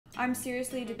I'm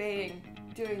seriously debating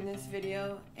doing this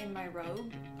video in my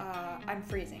robe. I'm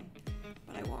freezing,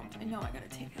 but I won't. I know I gotta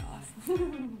take it off.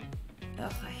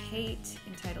 Ugh, I hate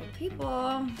entitled people.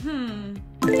 I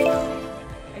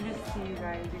just see you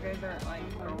guys. You guys aren't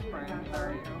like girlfriends,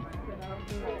 are you?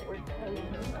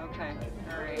 Okay,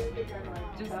 alright.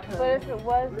 Just but if it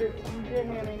was, you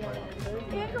didn't really know what it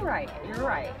was. Yeah, you're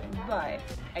right. But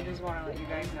I just want to let you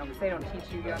guys know, because they don't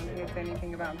teach you young kids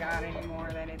anything about God anymore,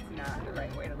 that it's not the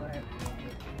right way to live.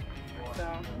 So.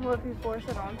 Well, if you force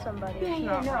it on somebody, Yeah, it's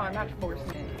not no, right. I'm not forcing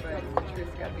it, but the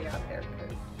truth's gotta be out there,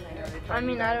 because I know they I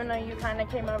mean, I don't know, you kind of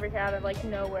came over here out of like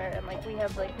nowhere, and like we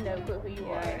have like no clue who you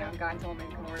are. Yeah, I know. God told me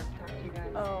to come over to talk to you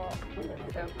guys. Oh.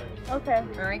 So. Okay.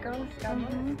 Alright, girls? God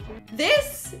bless.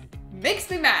 This makes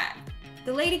me mad.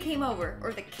 The lady came over,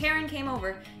 or the Karen came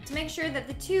over, to make sure that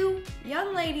the two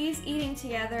young ladies eating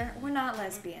together were not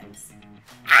lesbians.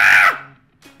 Ah!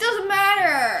 Doesn't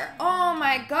matter. Oh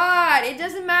my God. It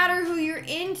doesn't matter who you're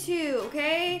into,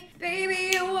 okay?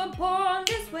 Baby, you were born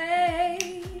this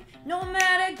way. No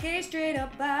matter gay, straight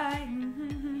up bi.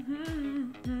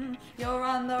 You're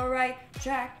on the right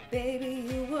track, baby.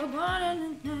 You were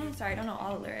born in... Sorry, I don't know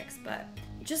all the lyrics, but...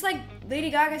 Just like Lady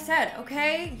Gaga said,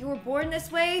 okay? You were born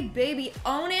this way, baby,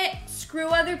 own it. Screw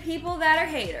other people that are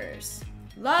haters.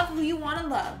 Love who you want to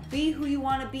love. Be who you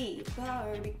want to be.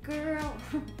 Barbie girl.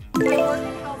 I work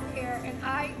in healthcare and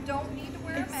I don't need to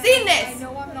wear a mask. Seen this! I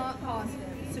know I'm not positive.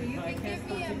 So you can give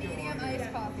me a medium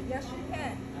iced coffee. Yes, you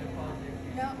can.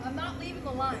 No, I'm not leaving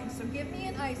the line. So give me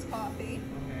an iced coffee.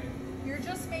 You're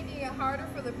just making it harder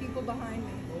for the people behind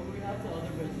me.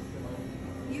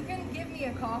 You can give me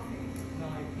a coffee.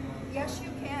 Yes,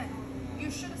 you can. You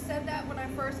should have said that when I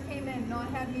first came in, not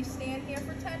had me stand here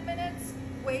for 10 minutes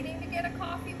waiting to get a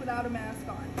coffee without a mask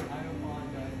on.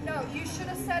 No, you should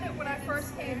have said it when I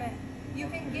first came in. You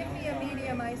can give me a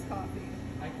medium iced coffee.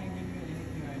 I can give you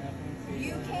anything right now.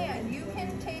 You can. You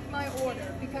can take my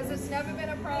order because it's never been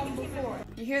a problem before.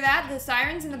 You hear that? The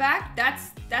sirens in the back?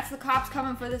 That's the cops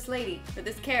coming for this lady, for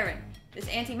this Karen. This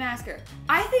anti-masker.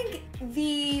 I think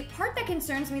the part that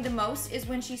concerns me the most is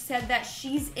when she said that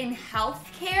she's in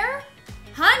healthcare.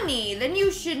 Honey, then you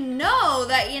should know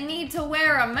that you need to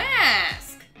wear a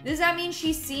mask. Does that mean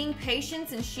she's seeing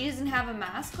patients and she doesn't have a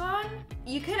mask on?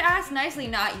 You could ask nicely,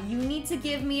 not you need to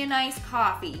give me a nice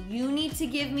coffee. You need to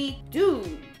give me,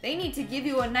 dude, they need to give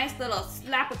you a nice little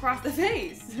slap across the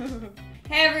face.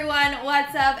 Hey everyone,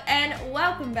 what's up, and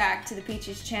welcome back to the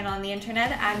Peaches channel on the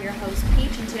internet. I'm your host,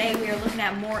 Peach, and today we are looking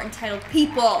at more entitled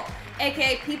people,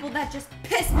 aka people that just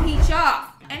piss Peach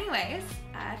off. Anyways,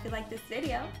 if you like this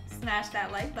video, smash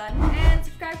that like button and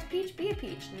subscribe to Peach Be a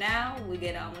Peach. Now we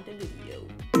get on with the video.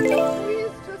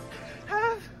 Please just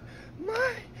have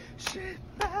my shit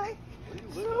back.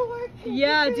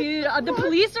 Yeah, dude, the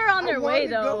police are on their way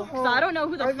though, so I don't know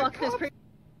who the fuck this person.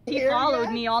 He followed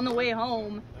me on the way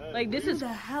home. Like, this is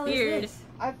weird.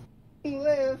 I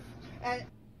live and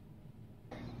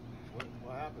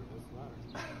What happened? What's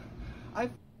the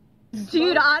matter?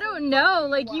 Dude, I don't know.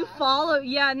 Like, you follow.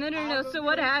 Yeah, no. So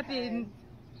what happened?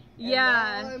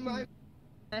 Yeah.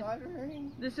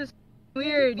 This is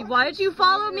weird. Why did you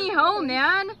follow me home,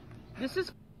 man? This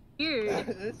is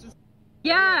weird.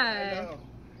 Yeah.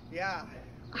 Yeah.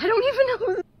 I don't even know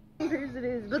who the person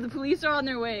is, but the police are on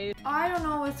their way. I don't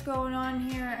know what's going on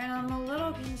here, and I'm a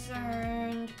little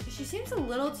concerned. She seems a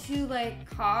little too, like,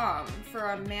 calm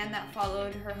for a man that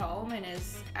followed her home and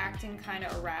is acting kind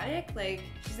of erratic. Like,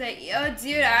 she's like, yo,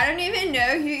 dude, I don't even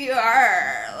know who you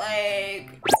are.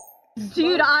 Like...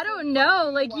 Dude, I don't know.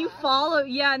 Like, you follow.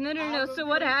 Yeah, no. So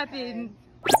what happened?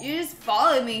 You just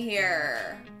followed me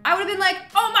here. I would have been like,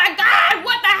 oh my God,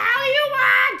 what the hell you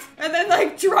want? And then,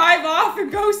 like, drive off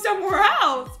and go somewhere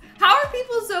else. How are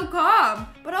people so calm?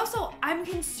 But also, I'm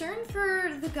concerned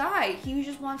for the guy. He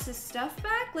just wants his stuff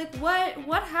back? Like,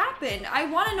 what happened? I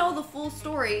want to know the full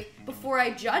story before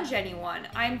I judge anyone.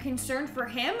 I'm concerned for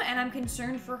him, and I'm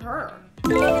concerned for her.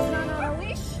 Dog is not on a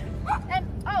leash. And,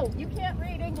 oh, you can't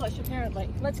read English, apparently.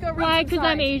 Let's go read Why? some Because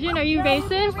I'm signs. Asian? Are you No,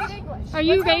 racist? you can't read English. Are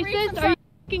you Let's go read racist? some Are you signs.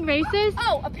 fucking racist?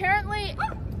 Oh, apparently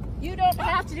you don't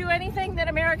have to do anything that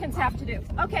Americans have to do.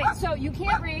 Okay, so you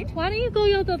can't read. Why don't you go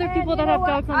yell at other people And that you know have what?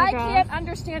 dogs on I the grass? can't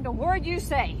understand a word you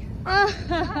say. Not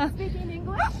speaking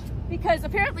English because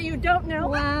apparently you don't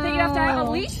know that you have to have a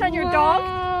leash on your dog.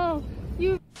 Wow.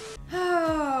 You.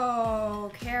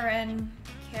 Oh, Karen.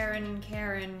 There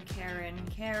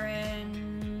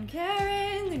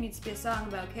needs to be a song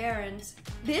about Karens.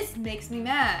 This makes me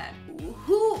mad.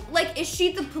 Who, like, is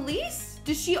she the police?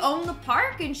 Does she own the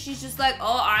park and she's just like,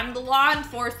 oh, I'm the law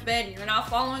enforcement, you're not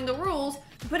following the rules?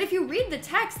 But if you read the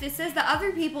text, it says that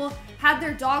other people had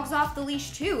their dogs off the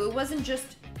leash too. It wasn't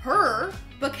just her,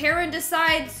 but Karen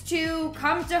decides to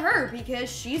come to her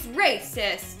because she's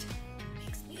racist.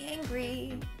 Makes me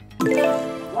angry.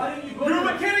 Why didn't you go? Your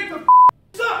mechanic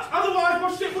sucks. Otherwise,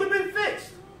 my shit would have been fixed.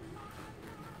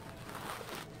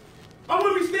 I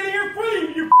wouldn't be standing here in front of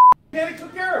you. Your mechanic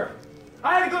took care of it.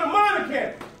 I had to go to my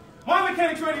mechanic. My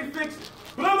mechanic's ready to fix it,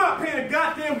 but I'm not paying a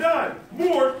goddamn dime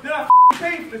more than I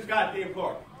paid for this goddamn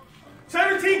car.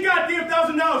 $17 goddamn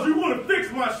 $1,000. You want to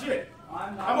fix my shit?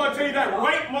 I'm gonna tell you that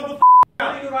right,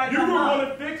 motherfucker. You were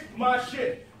gonna fix my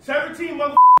shit.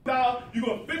 $17 $, you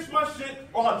gonna fix my shit,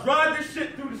 or I'll drive this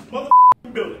shit through this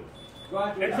motherfucking building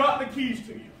and drop the keys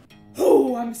to you.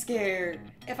 Oh, I'm scared.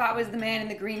 If I was the man in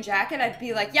the green jacket, I'd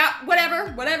be like, yeah,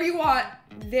 whatever you want.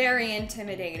 Very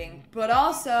intimidating. But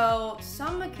also,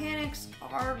 some mechanics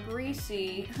are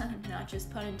greasy. Not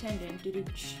just pun intended.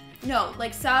 No,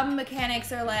 like some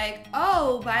mechanics are like,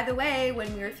 oh, by the way,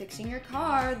 when we were fixing your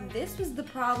car, this was the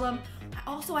problem.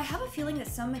 Also, I have a feeling that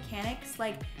some mechanics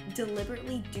like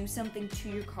deliberately do something to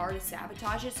your car to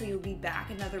sabotage it, so you'll be back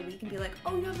another week and be like,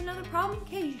 oh, you have another problem?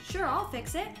 Okay, sure, I'll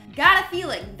fix it. Got a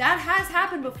feeling that has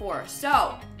happened before.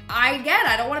 So I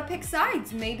don't want to pick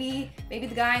sides. Maybe the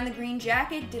guy in the green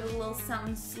jacket did a little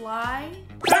something sly.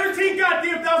 $17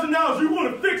 goddamn $1,000. You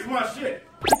want to fix my shit?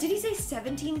 Did he say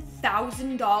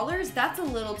 $17,000? That's a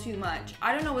little too much.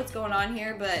 I don't know what's going on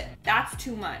here, but that's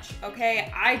too much,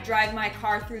 okay? I drive my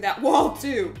car through that wall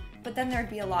too. But then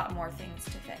there'd be a lot more things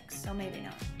to fix, so maybe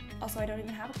not. Also, I don't even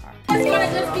have a car. It's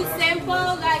gonna just be simple,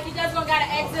 like you just gonna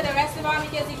gotta exit the restaurant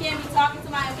because you can't be talking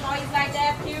to my employees like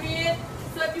that, period.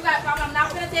 So if you got a problem, I'm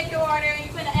not gonna take your order and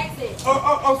you're gonna exit. So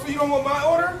you don't want my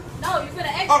order? No, you're gonna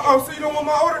exit. So you don't want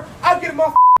my order? I'll get in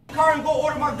my car and go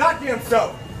order my goddamn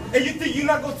self. And you think you're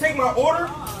not gonna take my order?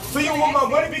 So you don't want my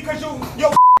money because your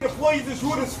employees is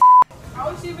rude as How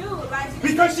is she rude? Like,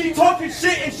 because she talking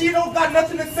shit and she don't got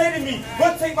nothing to say to me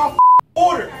but take my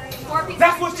order.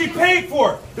 That's what she paid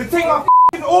for, to take my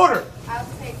order.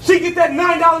 She get that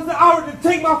 $9 an hour to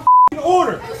take my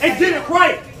order and get it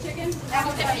right.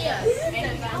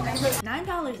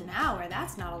 $9 an hour,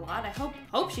 that's not a lot. I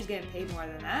hope she's getting paid more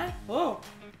than that. Oh.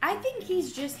 I think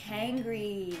he's just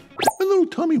hangry. My little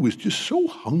tummy was just so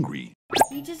hungry.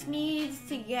 He just needs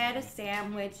to get a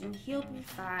sandwich and he'll be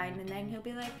fine. And then he'll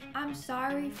be like, I'm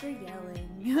sorry for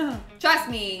yelling. Trust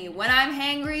me, when I'm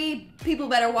hangry, people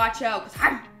better watch out.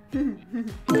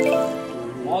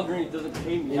 Walgreens doesn't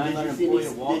pay me. I'm not an employee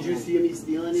of Walgreens. Did you see me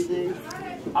steal anything?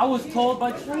 I was told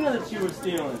by Trina that you were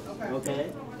stealing.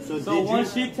 Okay. So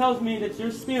once she tells me that you're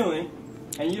stealing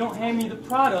and you don't hand me the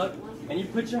product and you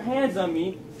put your hands on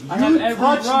me, I have every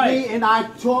right. You touched me and I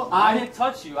didn't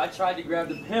touch you. I tried to grab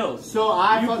the pills. So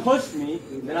you pushed me,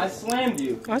 then I slammed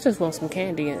you. I just want some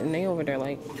candy and they over there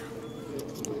like...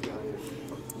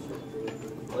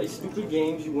 Play stupid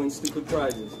games, you win stupid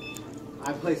prizes.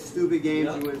 I play stupid games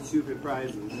and win stupid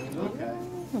prizes. Okay.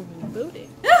 Booty.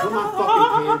 Put my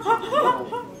fucking pants on.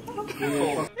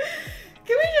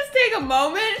 Can we just take a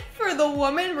moment for the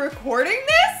woman recording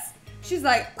this? She's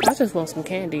like, I just want some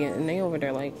candy and they over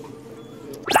there like...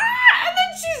 And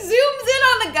then she zooms in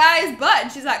on the guy's butt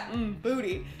and she's like,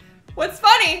 booty. What's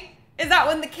funny is that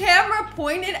when the camera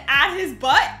pointed at his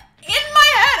butt, in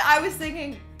my head, I was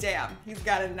thinking, damn, he's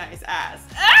got a nice ass.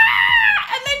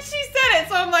 And then she said it,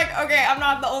 so I'm like, okay, I'm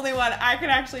not the only one. I can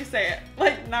actually say it.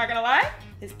 Like, not gonna lie,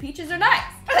 his peaches are nice.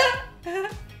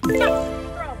 Bro,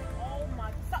 oh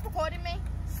my, stop recording me.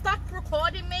 Stop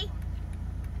recording me.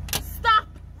 Stop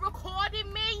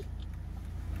recording me.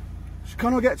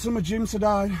 Can I get to my gym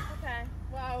today? Okay,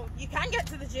 well, you can get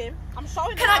to the gym. I'm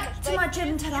showing Can I get to my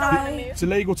gym today? It's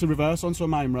illegal to reverse onto a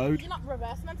main road. You're not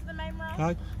reversing onto the main road.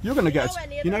 Okay. You're going to get...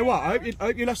 You know what? I road.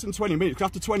 hope you're less than 20 minutes. 'Cause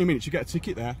after 20 minutes, you get a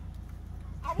ticket there.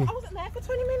 I wasn't there for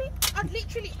 20 minutes. I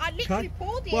literally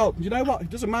pulled it. Well, you know what? It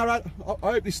doesn't matter.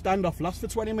 I hope this standoff lasts for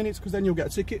 20 minutes because then you'll get a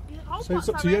ticket. So it's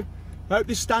up to you. I hope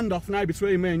this standoff now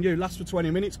between me and you lasts for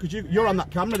 20 minutes because you're on that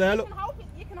camera there, look.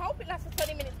 You can hope it lasts for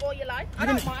 20 minutes all your life. I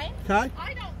don't mind. Okay.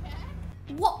 I don't care.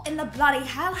 What in the bloody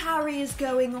hell, Harry, is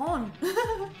going on?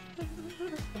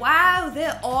 Wow,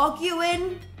 they're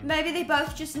arguing. Maybe they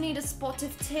both just need a spot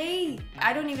of tea.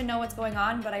 I don't even know what's going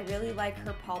on, but I really like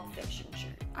her Pulp Fiction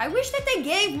shirt. I wish that they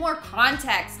gave more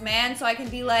context, man, so I can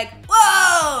be like,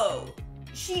 whoa,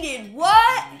 she did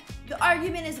what? The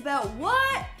argument is about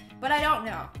what? But I don't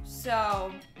know,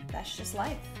 so that's just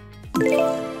life.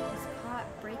 It's hot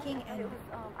breaking and...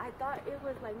 I thought it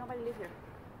was like nobody lived here.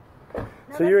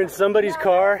 So you're in somebody's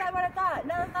car? That's not what I thought.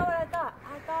 No, that's not what I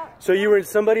thought. So you were in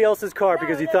somebody else's car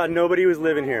because you thought nobody was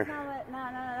living here? No, that's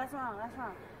wrong.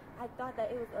 I thought that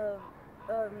it was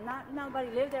nobody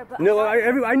lived there. But No,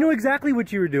 I know exactly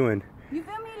what you were doing. You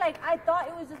feel me? Like, I thought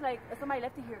it was just like somebody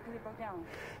left it here because it broke down.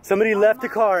 Somebody left the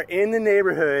car in the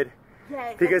neighborhood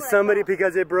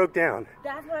because it broke down.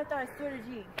 That's what I thought. I swear to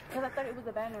G, because I thought it was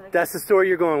abandoned. Like, that's the story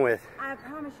you're going with. I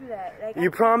promise you that. Like,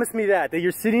 you promised me that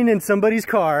you're sitting in somebody's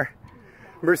car,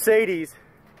 Mercedes,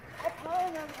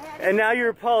 and now you're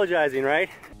apologizing, right?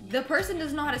 The person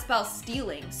doesn't know how to spell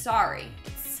stealing. Sorry.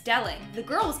 It's stelling. The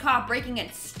girl was caught breaking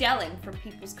and stealing from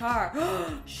people's car.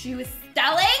 She was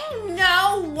stealing?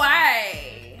 No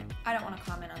way. I don't want to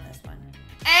comment on this one.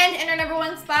 And in our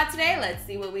 #1 spot today, let's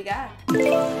see what we got. You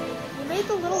made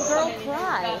the little girl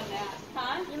cry.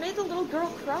 Huh? You made the little girl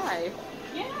cry.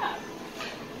 Yeah.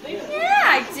 Yeah,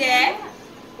 I did.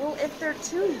 Well, if they're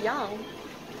too young.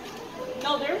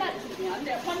 No, they're not too young.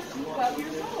 They're 12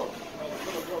 years old.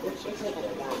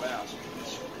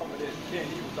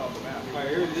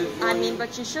 I mean,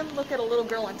 but you shouldn't look at a little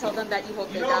girl and tell them that you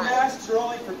hope they die. Masks are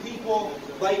only for people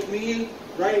like me,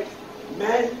 right?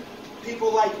 Men,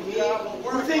 people like me,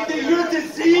 who think that you're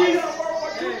diseased.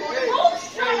 Oh,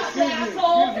 shut up,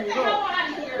 asshole! Get the hell out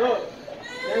of here! Look,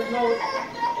 there's no,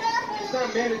 it's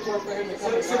not mandatory for him to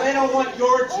come. So they don't want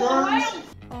your germs.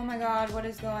 Oh my god, what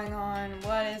is going on?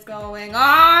 What is going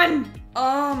on?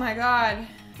 Oh my god.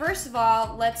 First of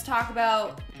all, let's talk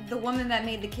about the woman that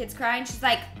made the kids cry, and she's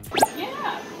like,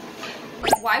 yeah.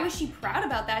 Like, why was she proud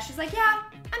about that? She's like, yeah,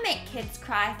 I make kids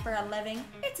cry for a living.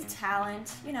 It's a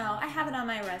talent. You know, I have it on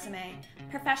my resume.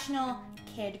 Professional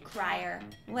kid crier.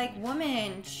 Like,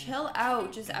 woman, chill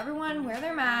out. Just everyone wear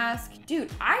their mask.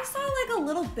 Dude, I saw like a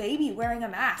little baby wearing a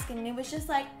mask, and it was just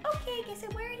like, okay, guess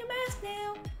I'm wearing a mask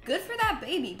now. Good for that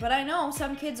baby, but I know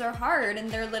some kids are hard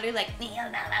and they're literally like,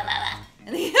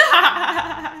 and they,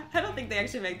 I don't think they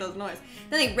actually make those noises.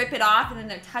 Then they rip it off and then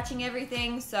they're touching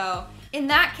everything. So in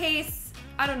that case,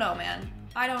 I don't know, man.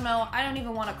 I don't know. I don't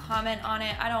even want to comment on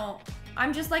it.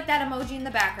 I'm just like that emoji in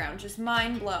the background, just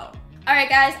mind blown. Alright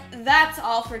guys, that's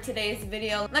all for today's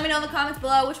video. Let me know in the comments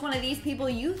below which one of these people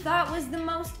you thought was the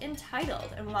most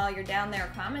entitled. And while you're down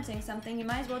there commenting something, you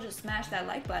might as well just smash that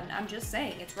like button. I'm just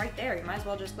saying, it's right there. You might as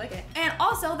well just click it. And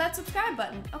also that subscribe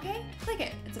button, okay? Click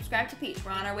it and subscribe to Peach.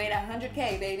 We're on our way to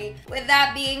 100K, baby. With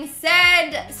that being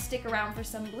said, stick around for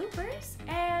some bloopers.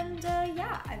 And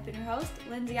yeah, I've been your host,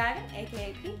 Lindsay Ivan,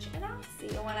 aka Peach, and I'll see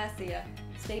you when I see ya.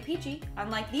 Stay peachy.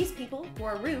 Unlike these people who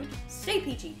are rude, stay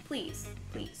peachy. Please,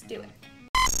 please do it.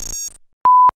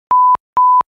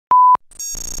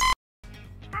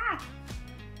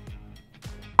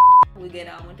 We get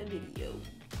on with the video.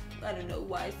 I don't know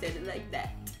why I said it like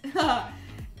that.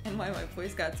 And why my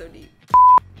voice got so deep.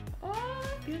 Oh,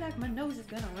 I feel like my nose is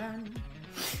gonna run.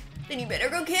 Then you better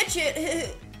go catch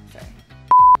it. Sorry.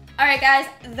 Alright guys,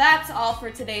 that's all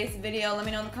for today's video. Let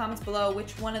me know in the comments below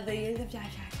which one of the